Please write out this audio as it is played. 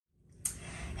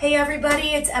Hey everybody,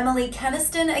 it's Emily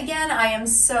Kenniston again. I am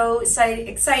so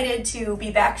excited to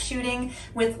be back shooting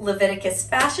with Leviticus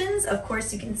Fashions. Of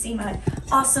course, you can see my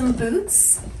awesome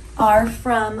boots are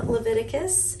from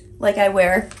Leviticus, like I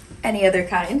wear any other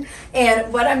kind.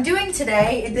 And what I'm doing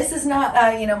today, this is not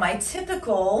my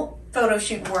typical photo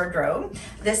shoot wardrobe.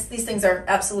 These things are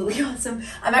absolutely awesome.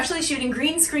 I'm actually shooting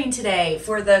green screen today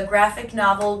for the graphic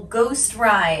novel Ghost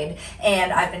Ride,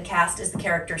 and I've been cast as the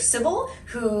character Sybil,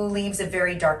 who leaves a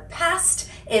very dark past.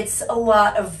 It's a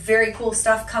lot of very cool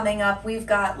stuff coming up. We've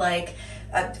got like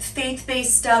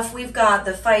faith-based stuff. We've got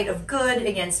the fight of good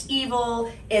against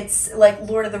evil. It's like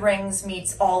Lord of the Rings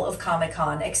meets all of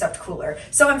Comic-Con, except cooler.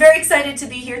 So I'm very excited to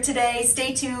be here today.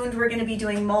 Stay tuned. We're going to be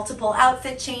doing multiple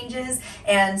outfit changes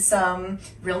and some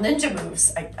real ninja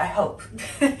moves, I hope.